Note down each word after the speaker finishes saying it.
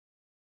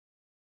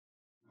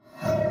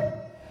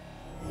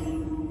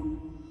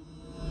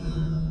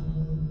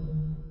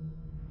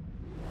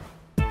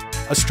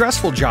A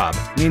stressful job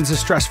means a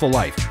stressful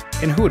life,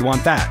 and who would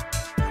want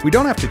that? We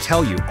don't have to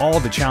tell you all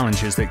the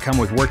challenges that come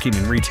with working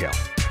in retail,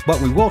 but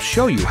we will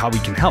show you how we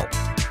can help.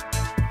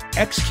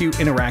 XQ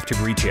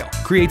Interactive Retail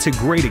creates a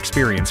great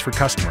experience for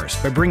customers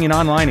by bringing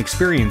online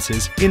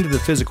experiences into the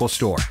physical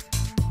store.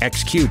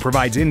 XQ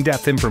provides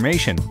in-depth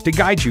information to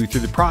guide you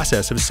through the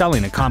process of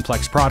selling a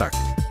complex product.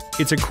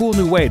 It's a cool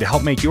new way to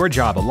help make your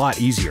job a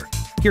lot easier.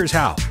 Here's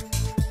how.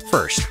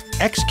 First,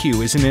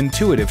 XQ is an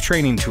intuitive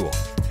training tool.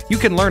 You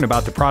can learn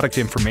about the product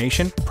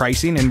information,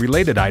 pricing, and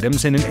related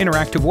items in an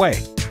interactive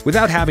way,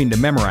 without having to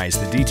memorize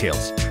the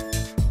details.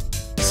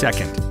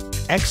 Second,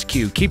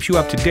 XQ keeps you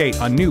up to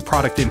date on new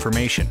product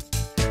information.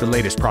 The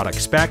latest product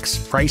specs,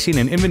 pricing,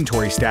 and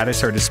inventory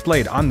status are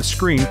displayed on the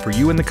screen for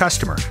you and the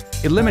customer,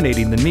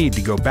 eliminating the need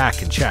to go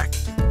back and check.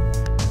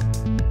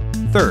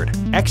 Third,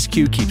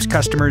 XQ keeps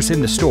customers in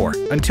the store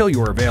until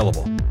you're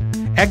available.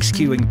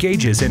 XQ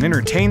engages and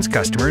entertains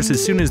customers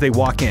as soon as they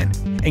walk in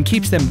and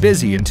keeps them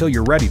busy until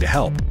you're ready to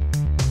help.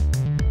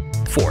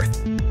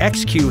 Fourth,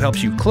 XQ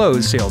helps you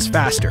close sales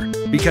faster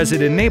because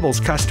it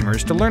enables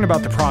customers to learn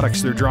about the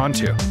products they're drawn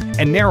to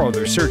and narrow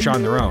their search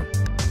on their own.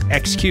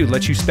 XQ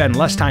lets you spend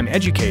less time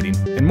educating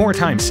and more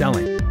time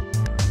selling.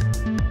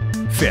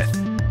 Fifth,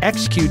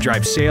 XQ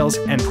drives sales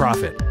and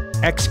profit.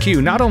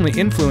 XQ not only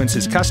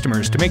influences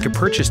customers to make a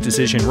purchase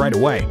decision right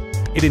away,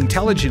 it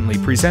intelligently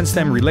presents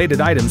them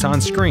related items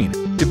on screen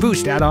to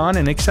boost add-on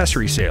and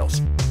accessory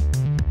sales.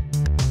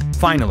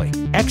 Finally,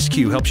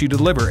 XQ helps you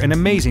deliver an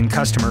amazing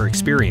customer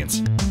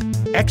experience.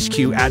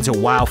 XQ adds a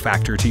wow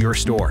factor to your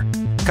store.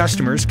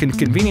 Customers can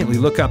conveniently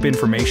look up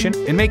information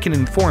and make an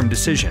informed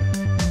decision.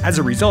 As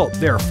a result,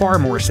 they are far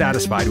more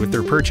satisfied with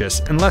their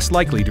purchase and less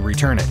likely to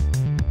return it.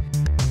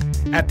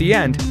 At the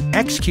end,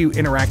 XQ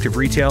Interactive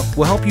Retail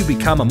will help you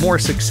become a more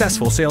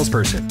successful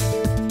salesperson.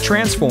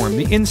 Transform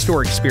the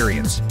in-store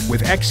experience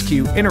with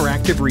XQ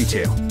Interactive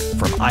Retail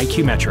from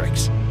IQ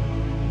Metrics.